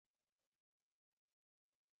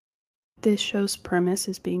This show's premise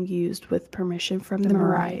is being used with permission from the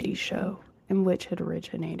Variety Show, in which it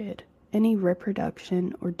originated. Any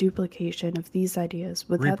reproduction or duplication of these ideas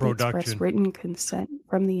without the express written consent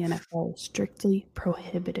from the NFL is strictly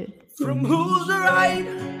prohibited. From who's the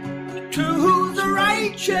right to who's the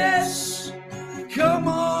righteous, come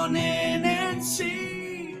on in and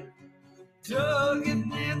see. Doug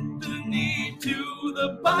and Anthony to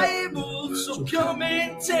the Bible, so come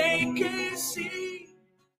and take a seat.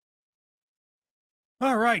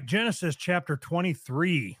 All right, Genesis chapter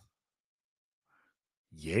 23.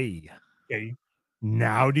 Yay. Okay.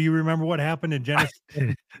 Now, do you remember what happened in Genesis?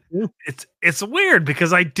 It's weird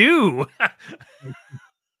because I do.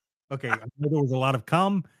 Okay, I know there was a lot of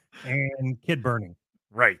cum and kid burning.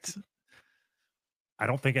 Right. I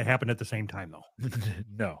don't think it happened at the same time, though.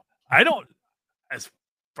 No, I don't. As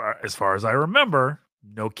far as I remember,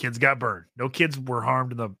 no kids got burned. No kids were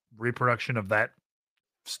harmed in the reproduction of that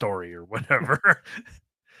story or whatever.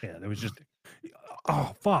 Yeah, there was just,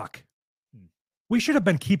 oh, fuck. We should have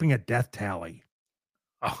been keeping a death tally.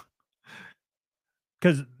 Oh.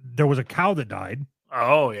 Because there was a cow that died.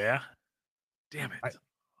 Oh, yeah. Damn it.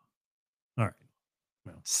 All right.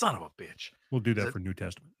 Well, son of a bitch. We'll do that for New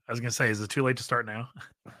Testament. I was going to say, is it too late to start now?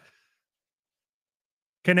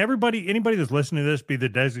 Can anybody that's listening to this be the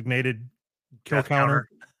designated kill counter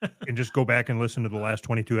and just go back and listen to the last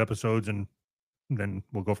 22 episodes and then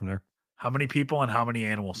we'll go from there? How many people and how many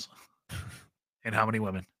animals? And how many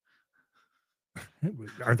women?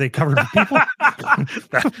 Aren't they covered with people?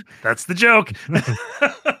 That's the joke.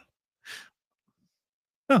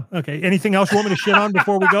 Oh, okay. Anything else you want me to shit on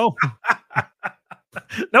before we go?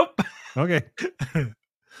 Nope. Okay.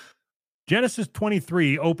 Genesis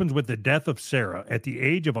 23 opens with the death of Sarah at the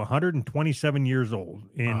age of 127 years old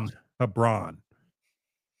in Hebron,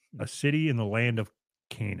 a city in the land of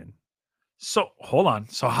Canaan. So, hold on.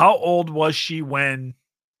 So, how old was she when,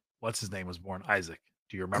 what's his name was born? Isaac.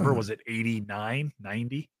 Do you remember? Was it 89,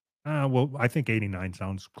 90? Well, I think 89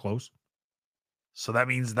 sounds close. So, that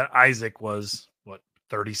means that Isaac was, what,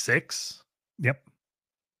 36? Yep.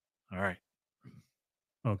 All right.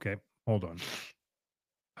 Okay. Hold on.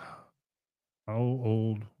 How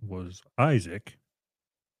old was Isaac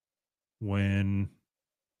when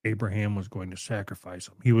Abraham was going to sacrifice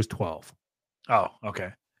him? He was 12. Oh,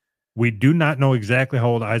 okay. We do not know exactly how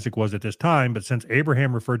old Isaac was at this time, but since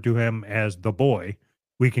Abraham referred to him as the boy,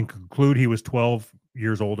 we can conclude he was 12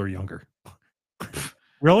 years old or younger.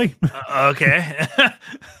 Really? Okay.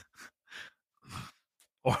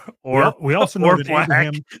 or we also know that black.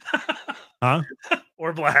 Abraham, huh?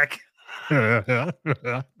 Or black.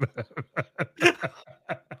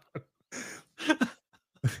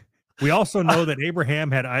 We also know that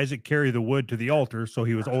Abraham had Isaac carry the wood to the altar, so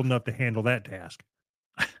he was old enough to handle that task.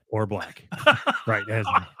 Or black. Right.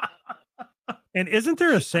 And isn't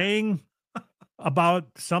there a saying about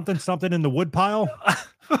something in the wood pile?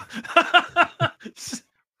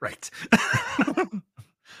 Right.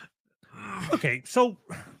 Okay, so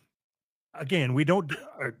again, we don't,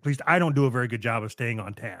 or at least I don't do a very good job of staying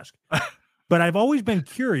on task. But I've always been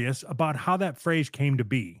curious about how that phrase came to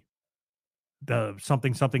be. The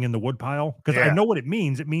something in the wood pile. Because I know what it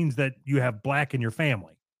means. It means that you have black in your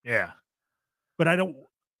family. Yeah. But I don't,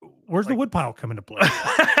 where's the wood pile come into play?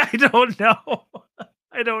 I don't know.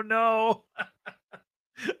 I don't know.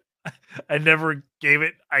 I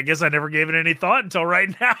guess I never gave it any thought until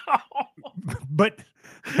right now. But,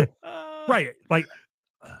 right. Like,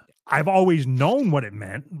 I've always known what it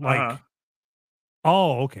meant. Like,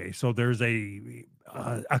 oh, okay. So there's a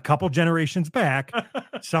couple generations back,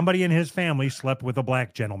 somebody in his family slept with a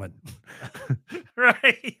black gentleman.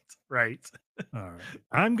 Right. All right.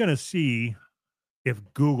 I'm going to see if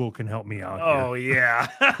Google can help me out. Oh, yeah.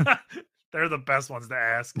 They're the best ones to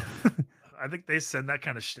ask. I think they send that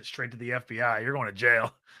kind of shit straight to the FBI. You're going to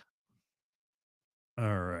jail.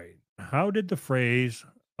 All right. How did the phrase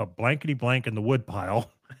a blankety blank in the wood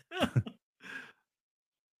pile?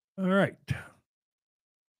 All right.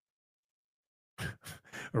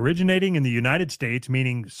 Originating in the United States,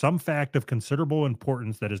 meaning some fact of considerable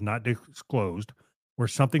importance that is not disclosed, or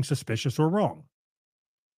something suspicious or wrong.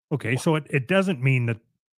 Okay, so it doesn't mean that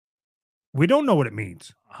we don't know what it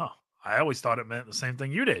means. Oh, I always thought it meant the same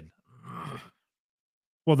thing you did.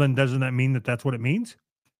 Well, then doesn't that mean that that's what it means?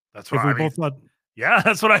 That's what I mean. Both thought. Yeah,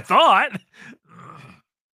 that's what I thought.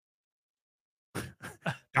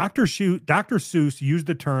 Dr. Seuss used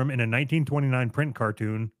the term in a 1929 print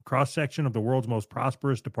cartoon, cross-section of the world's most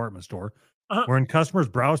prosperous department store, wherein customers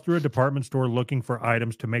browse through a department store looking for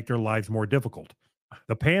items to make their lives more difficult.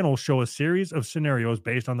 The panels show a series of scenarios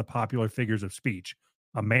based on the popular figures of speech.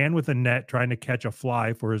 a man with a net trying to catch a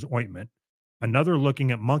fly for his ointment, another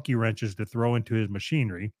looking at monkey wrenches to throw into his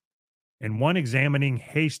machinery, and one examining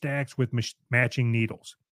haystacks with matching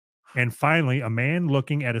needles. And finally, a man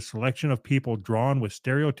looking at a selection of people drawn with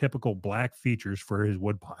stereotypical black features for his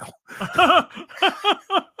woodpile.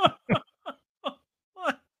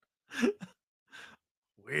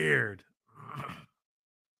 Weird.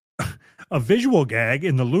 A visual gag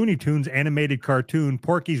in the Looney Tunes animated cartoon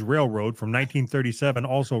Porky's Railroad from 1937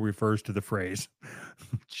 also refers to the phrase.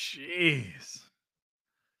 Jeez.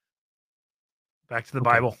 Back to the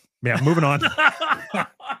Bible. Yeah, moving on.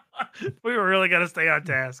 We were really going to stay on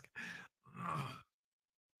task.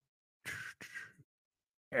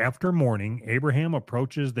 After morning, Abraham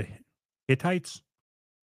approaches the Hittites,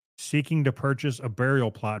 seeking to purchase a burial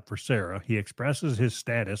plot for Sarah. He expresses his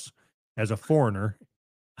status as a foreigner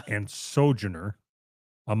and sojourner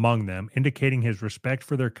among them, indicating his respect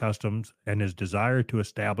for their customs and his desire to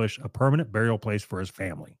establish a permanent burial place for his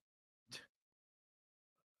family.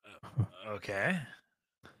 Okay.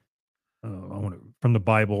 From the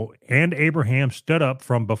Bible, and Abraham stood up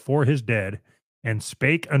from before his dead and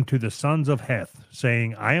spake unto the sons of Heth,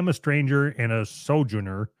 saying, I am a stranger and a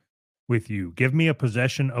sojourner with you. Give me a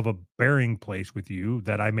possession of a burying place with you,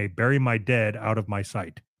 that I may bury my dead out of my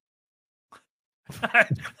sight.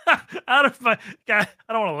 Out of my God,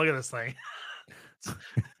 I don't want to look at this thing.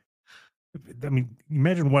 I mean,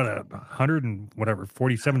 imagine what a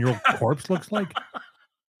 47-year-old corpse looks like.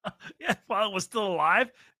 Yeah, while it was still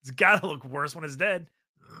alive, it's got to look worse when it's dead.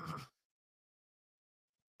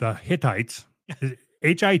 The Hittites,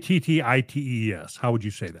 Hittites. How would you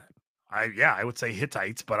say that? I would say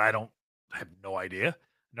Hittites, but I have no idea.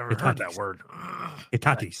 Never heard that word.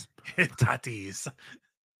 Hittites. Hittites.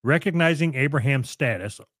 Recognizing Abraham's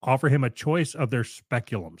status, offer him a choice of their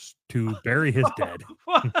speculums to bury his dead.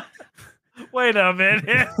 Wait a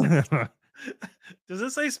minute. Does it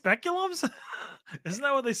say speculums? Isn't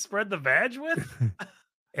that what they spread the vag with?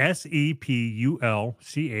 Sepulchers.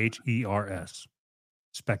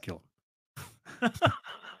 Speculum.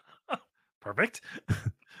 Perfect.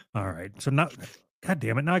 All right. So now, God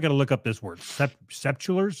damn it. Now I got to look up this word.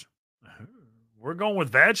 Sepulchers? We're going with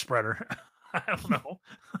vag spreader. I don't know.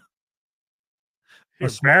 A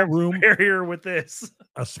small room. Barrier with this.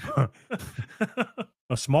 A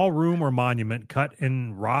small room or monument cut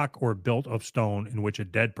in rock or built of stone in which a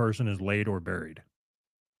dead person is laid or buried.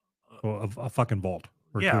 So a fucking vault.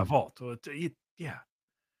 Yeah, a vault. Yeah.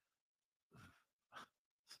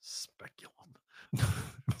 Speculum.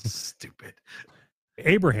 Stupid.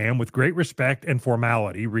 Abraham, with great respect and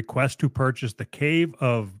formality, requests to purchase the cave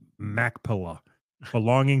of Machpelah,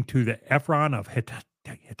 belonging to the Ephron of Hittite.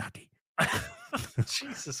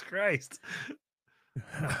 Jesus Christ.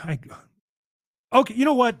 Okay, you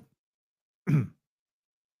know what?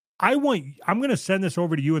 I'm going to send this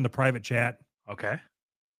over to you in the private chat. Okay.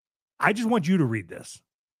 I just want you to read this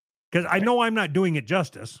because I know I'm not doing it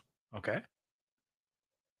justice. Okay.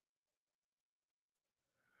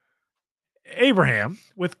 Abraham,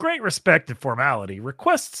 with great respect and formality,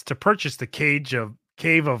 requests to purchase the cave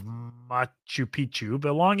of Machu Picchu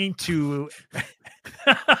belonging to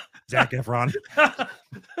Zac Efron.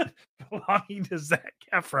 Belonging to Zac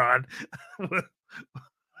Efron.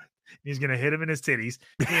 He's gonna hit him in his titties.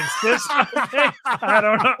 He insists on paying, I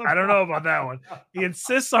don't know about that one. He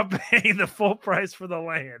insists on paying the full price for the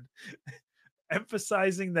land,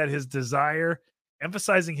 emphasizing his desire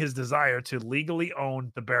to legally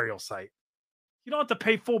own the burial site. You don't have to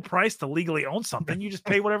pay full price to legally own something. You just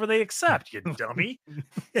pay whatever they accept, you dummy.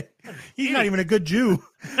 He's not even a good Jew.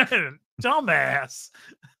 Dumbass.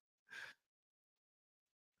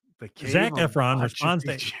 Zac Efron responds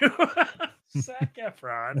to Zac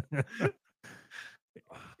Efron.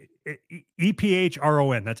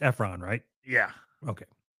 EpHron. That's Efron, right? Yeah. Okay.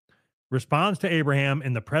 Responds to Abraham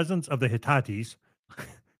in the presence of the Hittites,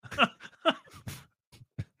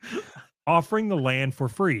 offering the land for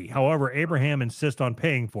free. However, Abraham insists on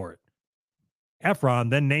paying for it.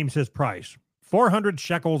 Efron then names his price, 400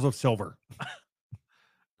 shekels of silver.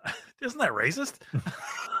 Isn't that racist?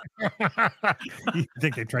 You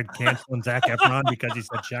think they tried canceling Zac Efron because he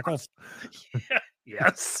said shekels? Yeah,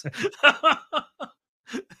 yes.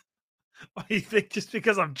 What do you think? Just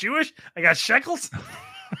because I'm Jewish, I got shekels?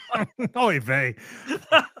 Oy vey.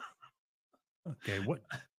 Okay, what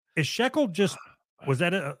is shekel? Just was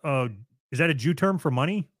that is that a Jew term for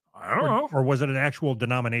money? I don't know. Or was it an actual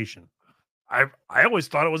denomination? I always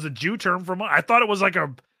thought it was a Jew term for money. I thought it was like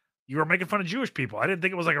you were making fun of Jewish people. I didn't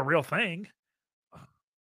think it was like a real thing.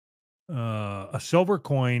 A silver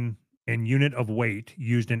coin and unit of weight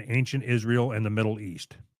used in ancient Israel and the Middle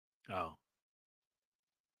East. Oh.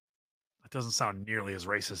 doesn't sound nearly as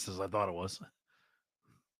racist as I thought it was.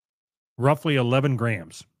 Roughly 11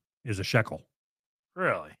 grams is a shekel.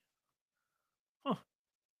 Really? Huh.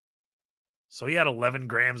 So he had 11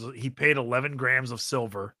 grams. He paid 11 grams of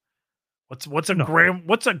silver. What's a gram?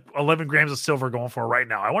 What's 11 grams of silver going for right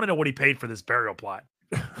now? I want to know what he paid for this burial plot.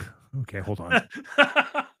 Okay, hold on.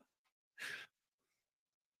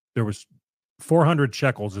 There was 400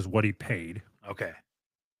 shekels is what he paid. Okay.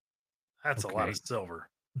 That's a lot of silver.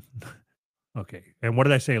 Okay. And what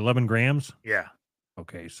did I say? 11 grams? Yeah.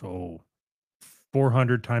 Okay. So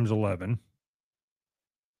 400 times 11.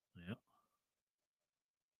 Yep.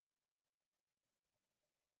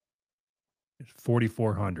 It's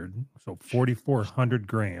 4,400. So 4,400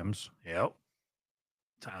 grams. Yep.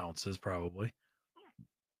 To ounces, probably.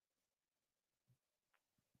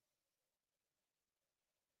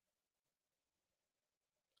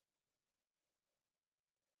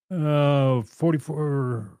 About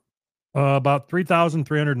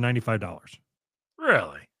 $3,395.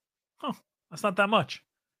 Really? Huh. That's not that much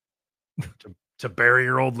to bury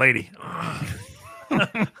your old lady.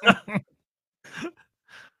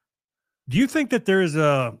 Do you think that there is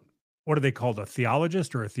what are they called? A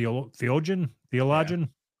theologist or a theologian? Yeah.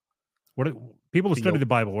 People who study the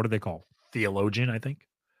Bible, what are they called? Theologian, I think.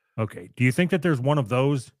 Okay. Do you think that there's one of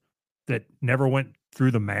those that never went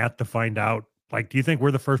through the math to find out? Like, do you think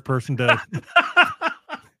we're the first person to?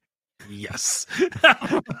 Yes.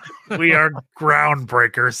 We are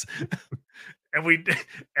groundbreakers. And we did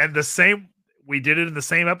it in the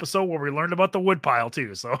same episode where we learned about the woodpile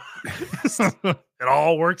too. So it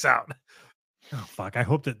all works out. Oh, fuck. I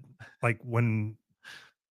hope that like when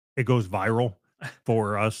it goes viral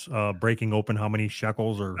for us breaking open how many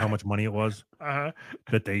shekels or how much money it was,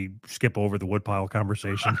 that they skip over the woodpile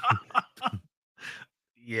conversation.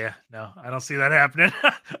 Yeah, no, I don't see that happening.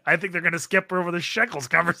 I think they're going to skip over the shekels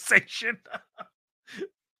conversation.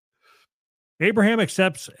 Abraham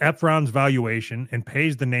accepts Ephron's valuation and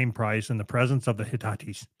pays the name price in the presence of the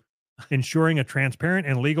Hittites, ensuring a transparent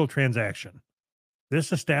and legal transaction.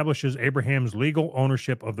 This establishes Abraham's legal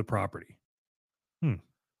ownership of the property.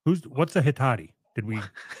 What's a Hittite? Did we?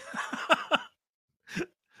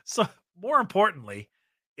 So, more importantly,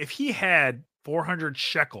 if he had 400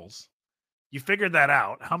 shekels, you figured that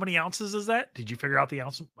out. How many ounces is that? Did you figure out the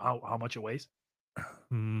ounce? How much it weighs? I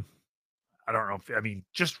don't know.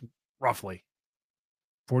 Just roughly.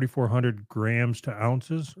 4,400 grams to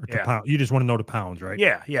ounces or to pounds? You just want to know the pounds, right?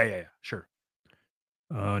 Yeah. Sure.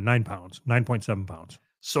 9 pounds, 9.7 pounds.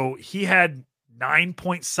 So he had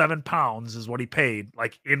 9.7 pounds is what he paid,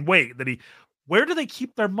 like in weight. Where do they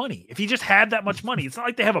keep their money? If he just had that much money, it's not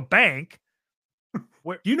like they have a bank.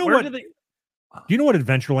 Do you know what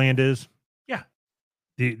Adventureland is? Yeah.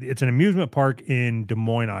 It's an amusement park in Des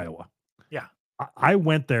Moines, Iowa. Yeah. I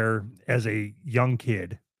went there as a young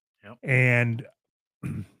kid. Yep. And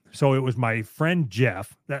so it was my friend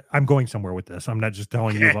Jeff. That I'm going somewhere with this. I'm not just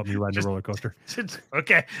telling you about me riding the roller coaster.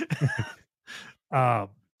 Okay.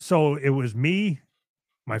 So it was me,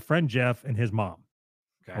 my friend Jeff, and his mom.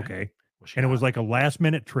 Okay. And it was like a last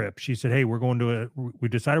minute trip. She said, "Hey, we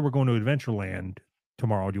decided we're going to Adventureland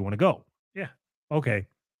tomorrow. Do you want to go?" Yeah. Okay.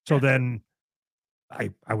 So then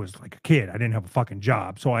I was like a kid. I didn't have a fucking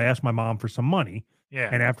job. So I asked my mom for some money. Yeah.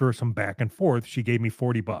 And after some back and forth, she gave me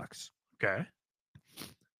 $40. Okay.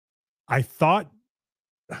 I thought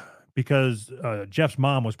because Jeff's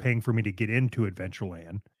mom was paying for me to get into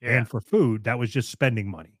Adventureland and for food, that was just spending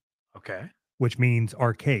money. Okay. Which means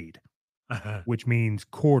arcade, which means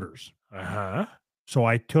quarters. So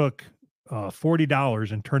I took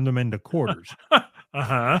 $40 and turned them into quarters.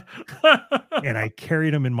 And I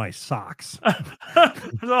carried them in my socks.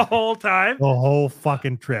 The whole time? The whole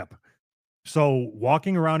fucking trip. So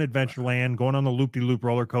walking around Adventureland, going on the loop-de-loop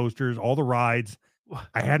roller coasters, all the rides,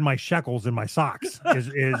 I had my shekels in my socks.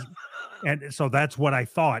 And so that's what I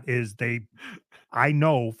thought I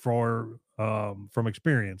know from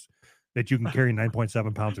experience that you can carry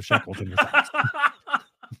 9.7 pounds of shekels in your socks.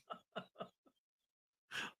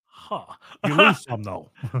 You lose some though.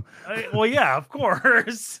 Well, yeah, of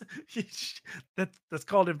course. That's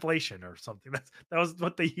called inflation or something. That was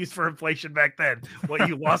what they used for inflation back then. What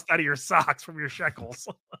you lost out of your socks from your shekels.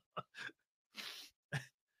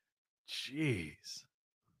 Jeez.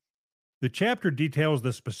 The chapter details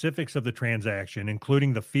the specifics of the transaction,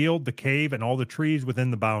 including the field, the cave, and all the trees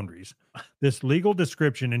within the boundaries. This legal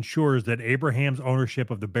description ensures that Abraham's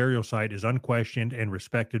ownership of the burial site is unquestioned and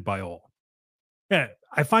respected by all. Yeah,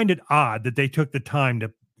 I find it odd that they took the time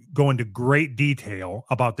to go into great detail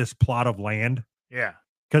about this plot of land. Yeah.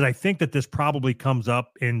 Because I think that this probably comes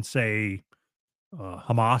up in, say,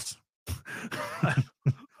 Hamas.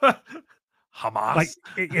 Hamas. Like,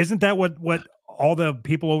 isn't that what all the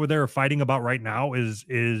people over there are fighting about right now? Is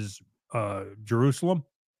Jerusalem?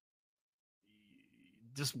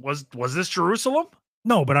 Just was this Jerusalem?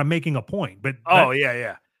 No, but I'm making a point. But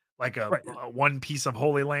yeah. Like a one piece of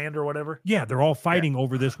holy land or whatever. Yeah, they're all fighting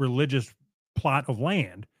over this religious plot of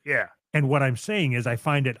land. Yeah. And what I'm saying is I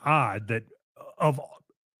find it odd that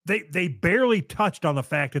they barely touched on the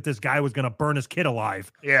fact that this guy was going to burn his kid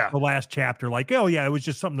alive. Yeah. The last chapter, like, oh yeah, it was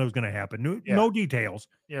just something that was going to happen. No details.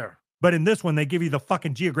 Yeah. But in this one, they give you the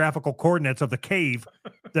fucking geographical coordinates of the cave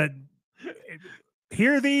that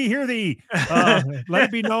hear thee. Let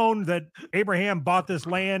it be known that Abraham bought this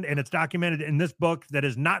land, and it's documented in this book that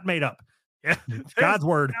is not made up. Yeah. It's God's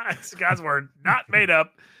word. It's God's word, not made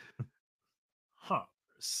up. Huh.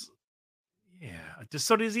 Yeah.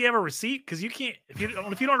 So does he have a receipt? Because you can't if you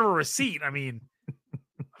don't have a receipt. I mean,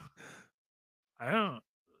 I don't.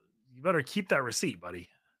 You better keep that receipt, buddy.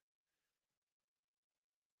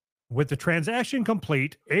 With the transaction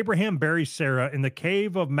complete, Abraham buries Sarah in the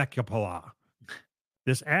cave of Machpelah.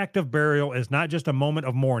 This act of burial is not just a moment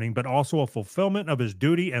of mourning, but also a fulfillment of his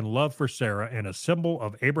duty and love for Sarah and a symbol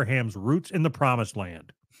of Abraham's roots in the promised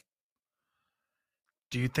land.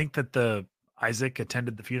 Do you think that Isaac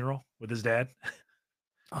attended the funeral with his dad?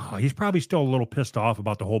 Oh, he's probably still a little pissed off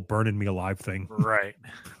about the whole burning me alive thing. Right.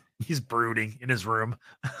 He's brooding in his room,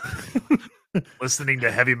 listening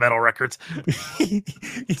to heavy metal records.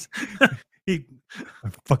 I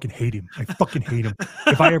fucking hate him. I fucking hate him.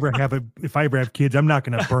 If I ever have kids, I'm not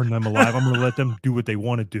going to burn them alive. I'm going to let them do what they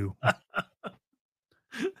want to do.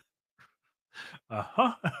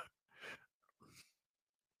 Uh-huh.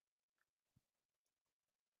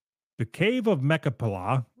 The cave of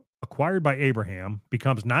Machpelah, acquired by Abraham,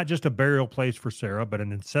 becomes not just a burial place for Sarah, but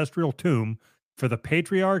an ancestral tomb for the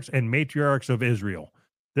patriarchs and matriarchs of Israel.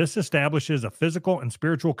 This establishes a physical and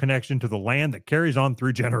spiritual connection to the land that carries on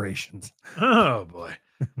through generations. Oh, boy.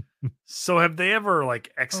 So have they ever,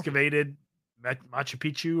 like, excavated Machu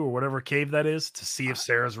Picchu or whatever cave that is to see if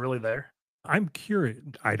Sarah's really there? I'm curious.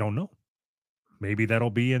 I don't know. Maybe that'll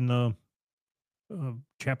be in the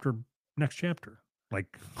next chapter.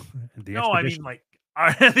 Like the No, expedition. I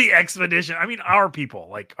mean, like, the expedition. I mean, our people,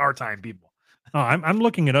 like our time people. Oh, I'm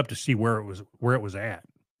looking it up to see where it was at.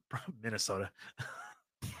 Minnesota.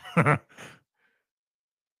 The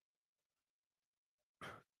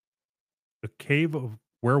cave of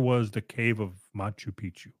where was the cave of Machu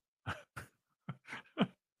Picchu?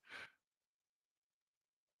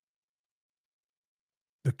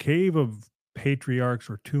 The cave of patriarchs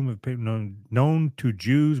or tomb of known to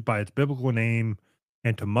Jews by its biblical name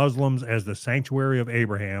and to Muslims as the sanctuary of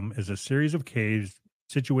Abraham is a series of caves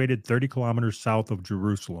situated 30 kilometers south of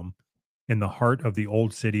Jerusalem in the heart of the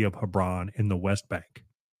old city of Hebron in the West Bank.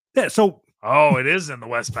 Yeah, so it is in the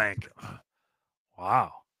West Bank.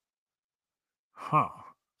 Wow. Huh.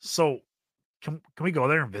 So can we go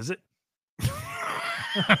there and visit?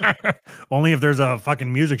 Only if there's a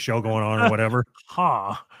fucking music show going on or whatever.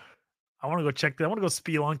 Huh. I want to go check that. I want to go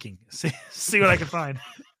spelunking. See what I can find.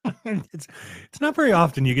 It's not very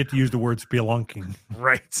often you get to use the word spelunking.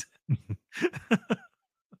 Right.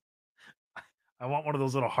 I want one of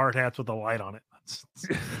those little hard hats with a light on it.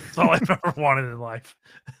 That's all I've ever wanted in life.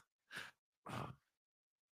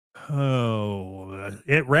 Oh,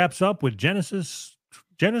 it wraps up with Genesis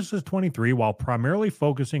 23, while primarily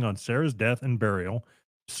focusing on Sarah's death and burial,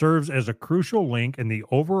 serves as a crucial link in the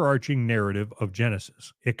overarching narrative of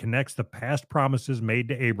Genesis. It connects the past promises made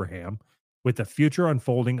to Abraham with the future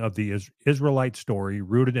unfolding of the Israelite story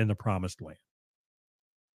rooted in the promised land.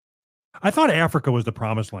 I thought Africa was the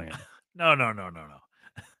promised land. No.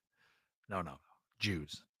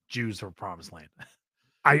 Jews are promised land.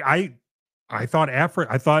 I thought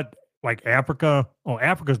Africa. I thought like Africa. Oh,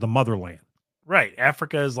 Africa's the motherland. Right.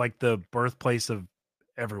 Africa is like the birthplace of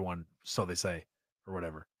everyone, so they say, or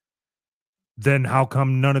whatever. Then how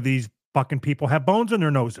come none of these fucking people have bones in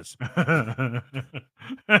their noses?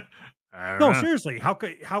 No, seriously. How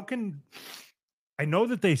can I know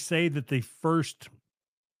that they say that the first,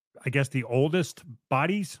 I guess the oldest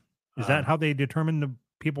bodies, is that how they determine the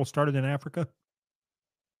people started in Africa?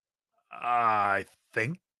 I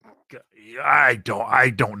think I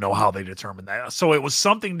don't know how they determined that. So it was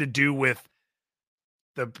something to do with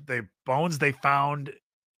the bones they found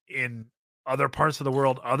in other parts of the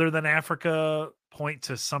world other than Africa point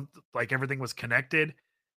to something like everything was connected.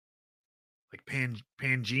 Like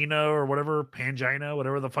Pangina or whatever, Pangina,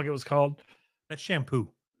 whatever the fuck it was called. That's shampoo.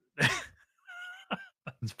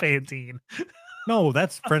 It's Pantene. No,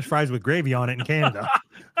 that's French fries with gravy on it in Canada.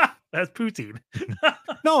 That's poutine.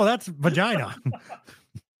 No, that's vagina.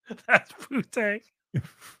 That's poutine.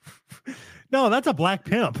 No, that's a black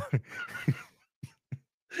pimp.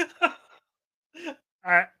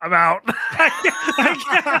 I'm out.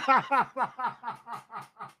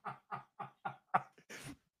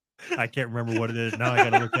 I can't remember what it is. Now I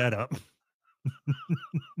got to look that up.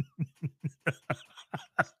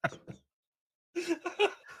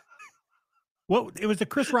 Well, it was a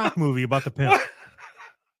Chris Rock movie about the pimp.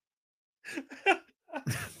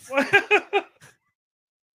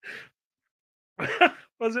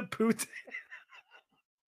 Was it Putin?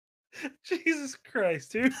 Jesus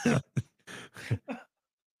Christ, dude.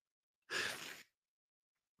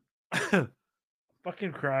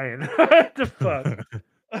 Fucking crying. What the fuck?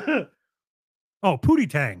 Oh, Pootie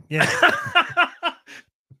Tang. Yeah.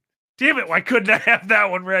 Damn it, why couldn't I have that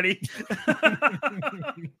one ready?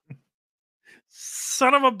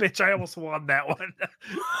 Son of a bitch, I almost won that one.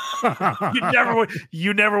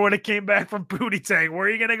 You never would have came back from Pootie Tang. Where are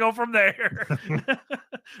you gonna go from there?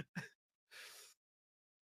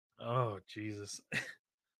 Oh, Jesus.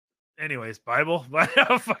 Anyways, Bible. I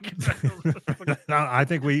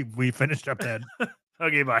think we finished up that.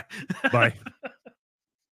 Okay, bye. Bye.